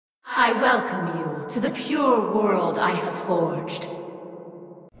I welcome you to the pure world I have forged.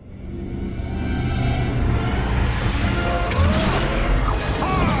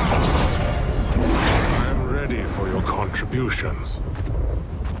 I'm ready for your contributions.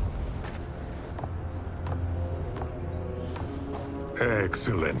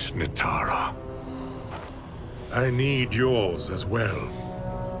 Excellent, Nitara. I need yours as well.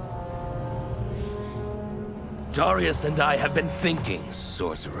 Darius and I have been thinking,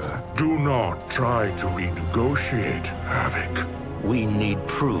 Sorcerer. Do not try to renegotiate, Havik. We need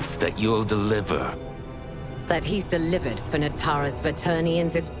proof that you'll deliver. That he's delivered for Natara's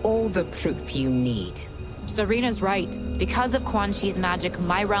Vaternians is all the proof you need. Serena's right. Because of Quan Chi's magic,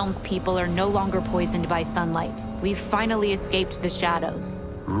 my realm's people are no longer poisoned by sunlight. We've finally escaped the shadows.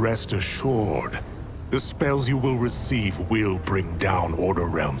 Rest assured, the spells you will receive will bring down Order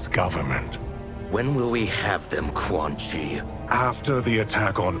Realm's government. When will we have them, Quan Chi? After the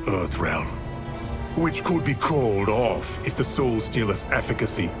attack on Earthrealm, which could be called off if the Soul Stealer's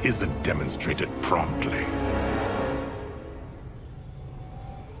efficacy isn't demonstrated promptly.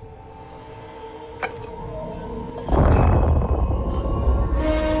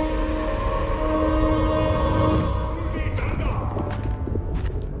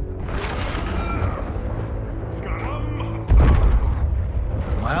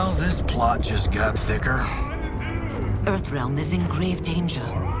 Well, this plot just got thicker. Earthrealm is in grave danger.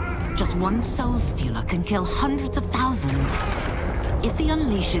 Just one Soul Stealer can kill hundreds of thousands. If he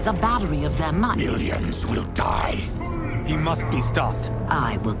unleashes a battery of them, Millions will die. He must be stopped.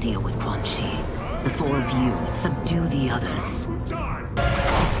 I will deal with Quan Chi. The four of you subdue the others.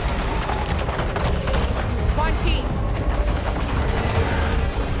 Quan Chi!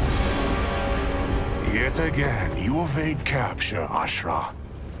 Yet again, you evade capture, Ashra.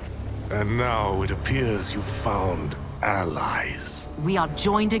 And now it appears you've found allies. We are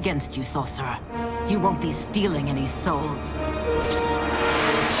joined against you, Sorcerer. You won't be stealing any souls.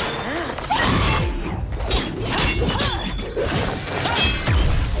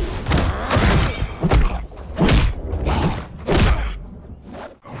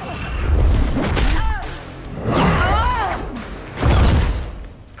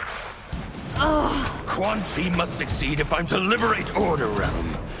 Quan Chi must succeed if I'm to liberate Order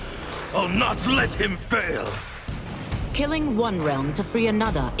Realm. I'll not let him fail. Killing one realm to free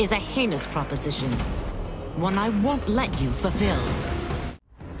another is a heinous proposition. One I won't let you fulfill.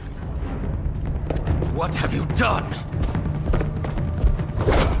 What have you done?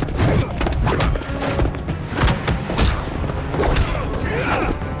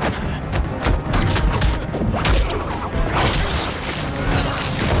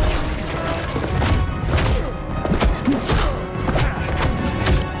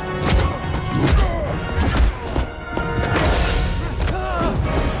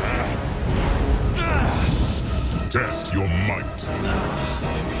 Test your might.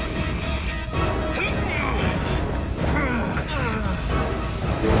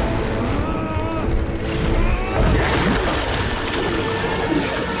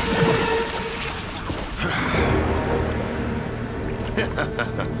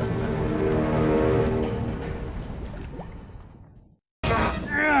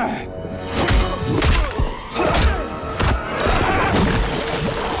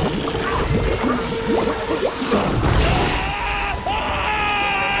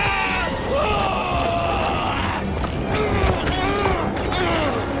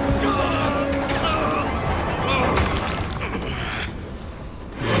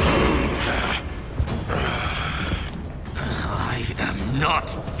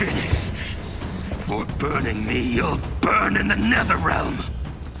 Not finished. For burning me, you'll burn in the Netherrealm.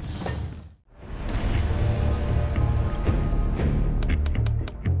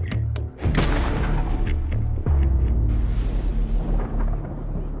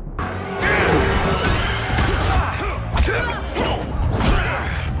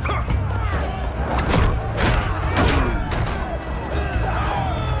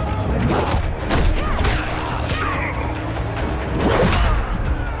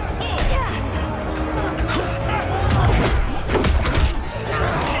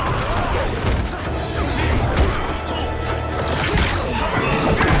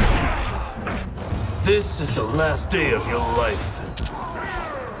 This is the last day of your life.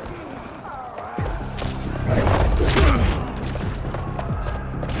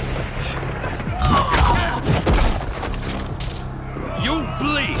 You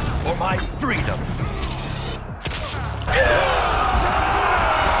bleed for my freedom.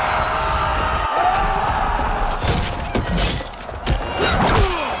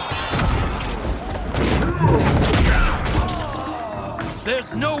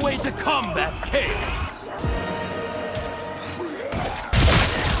 There's no way to combat chaos.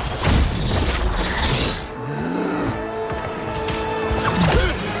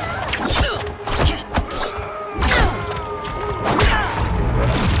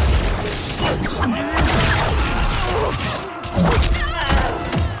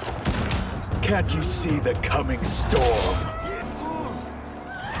 Can't you see the coming storm?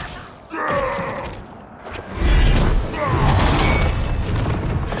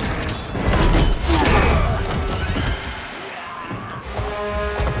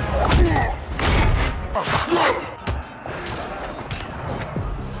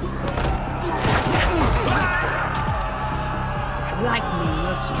 Lightning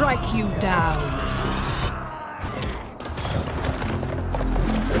will strike you down.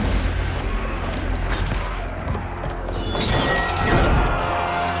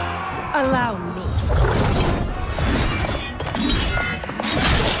 Allow me.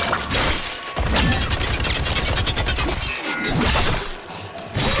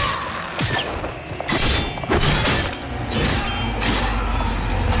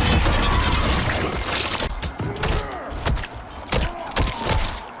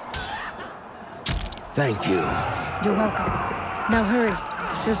 Thank you. You're welcome. Now hurry.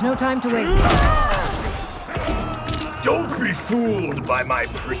 There's no time to waste. Don't be fooled by my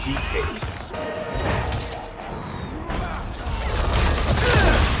pretty face.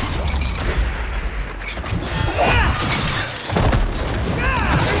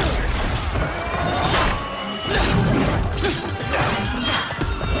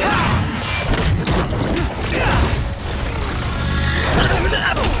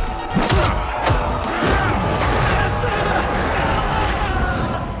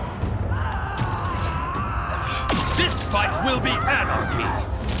 This fight will be anarchy!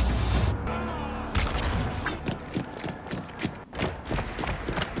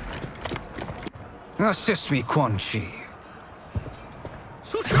 Assist me, Quan Chi.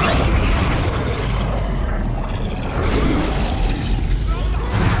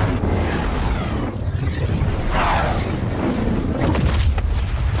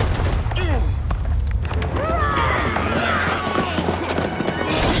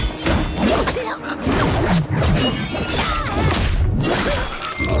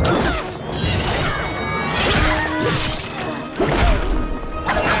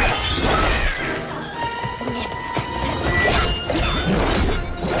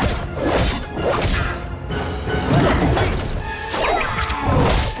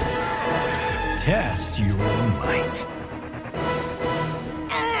 Test your might.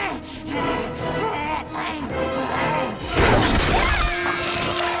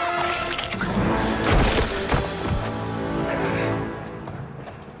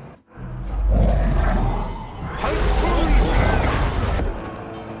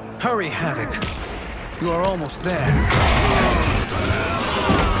 Hurry, Havik. You are almost there.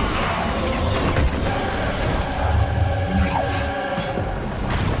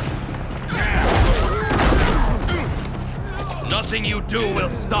 Nothing you do will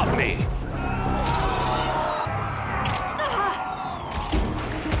stop me.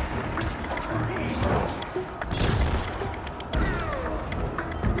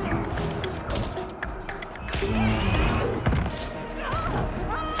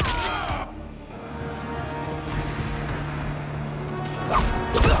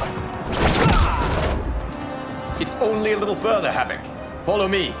 It's only a little further, Havik. Follow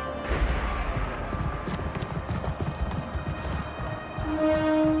me.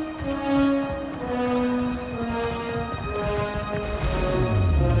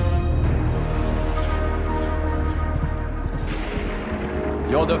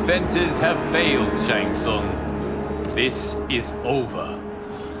 Your defenses have failed, Shang Tsung. This is over.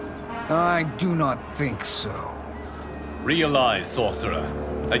 I do not think so. Realize, sorcerer,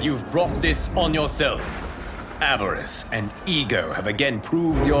 that you've brought this on yourself. Avarice and ego have again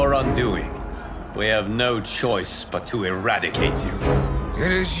proved your undoing. We have no choice but to eradicate you.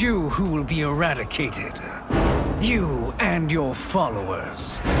 It is you who will be eradicated. You and your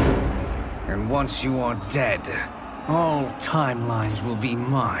followers. And once you are dead, all timelines will be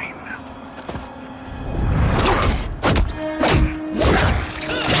mine.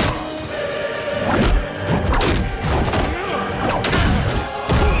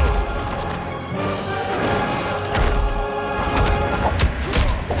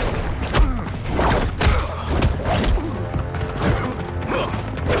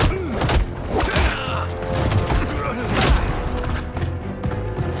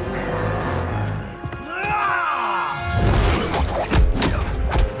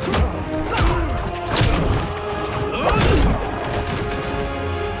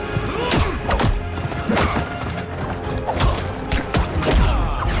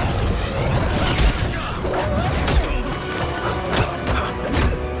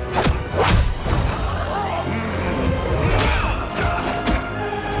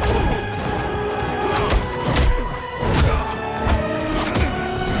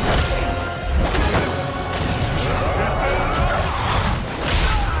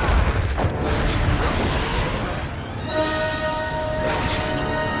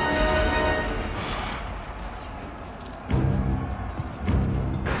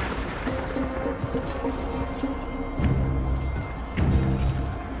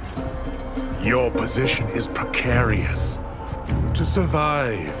 Your position is precarious. To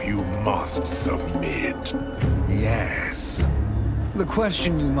survive, you must submit. Yes. The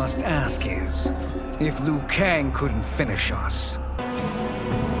question you must ask is, if Liu Kang couldn't finish us.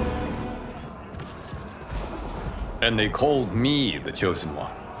 And they called me the Chosen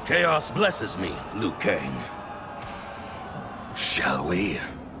One. Chaos blesses me, Liu Kang. Shall we?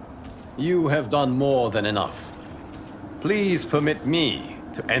 You have done more than enough. Please permit me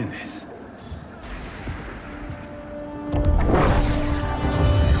to end this.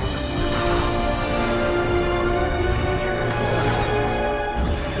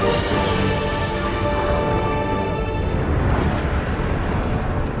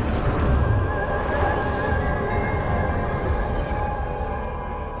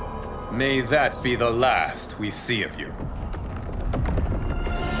 May that be the last we see of you.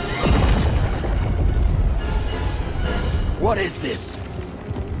 What is this?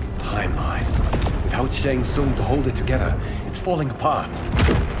 Timeline. Without Shang Tsung to hold it together, it's falling apart.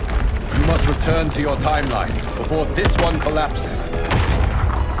 You must return to your timeline before this one collapses.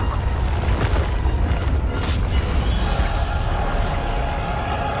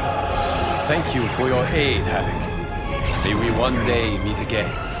 Thank you for your aid, HAVIK. May we one day meet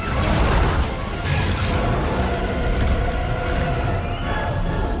again.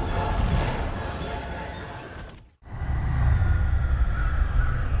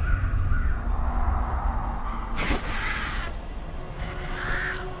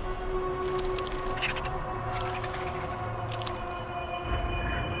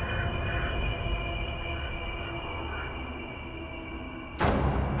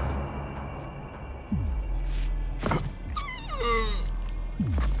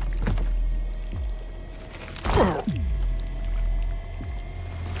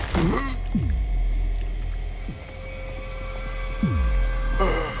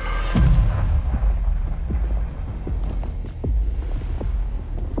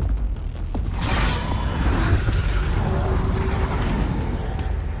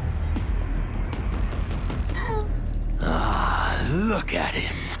 Look at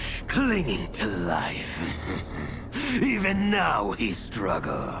him, clinging to life. Even now he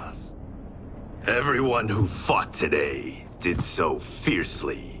struggles. Everyone who fought today did so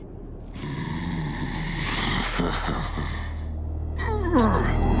fiercely.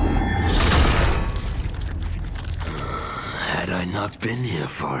 Had I not been here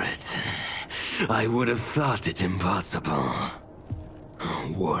for it, I would have thought it impossible.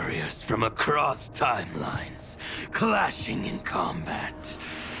 Warriors from across timelines, clashing in combat.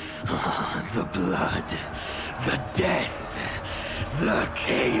 The blood, the death, the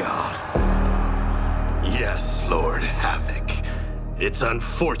chaos. Yes, Lord HAVIK. It's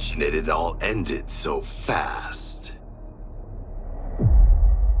unfortunate it all ended so fast.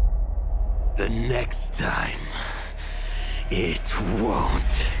 The next time, it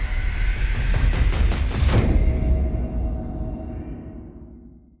won't.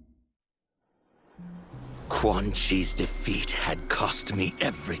 Quan Chi's defeat had cost me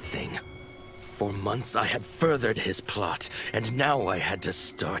everything. For months I had furthered his plot, and now I had to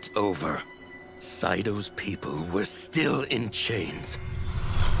start over. Saito's people were still in chains.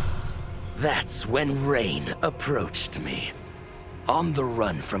 That's when Rain approached me. On the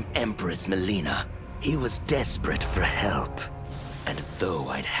run from Empress Melina, he was desperate for help. And though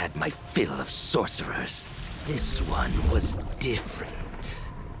I'd had my fill of sorcerers, this one was different.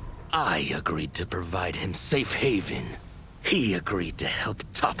 I agreed to provide him safe haven. He agreed to help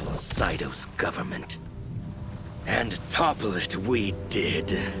topple Saito's government. And topple it we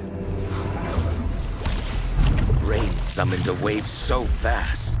did. Rain summoned a wave so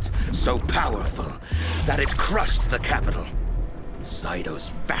fast, so powerful, that it crushed the capital.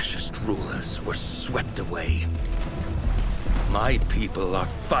 Saito's fascist rulers were swept away. My people are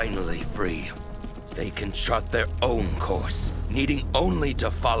finally free. They can chart their own course, needing only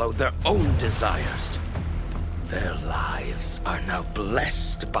to follow their own desires. Their lives are now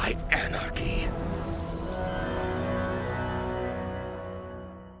blessed by anarchy.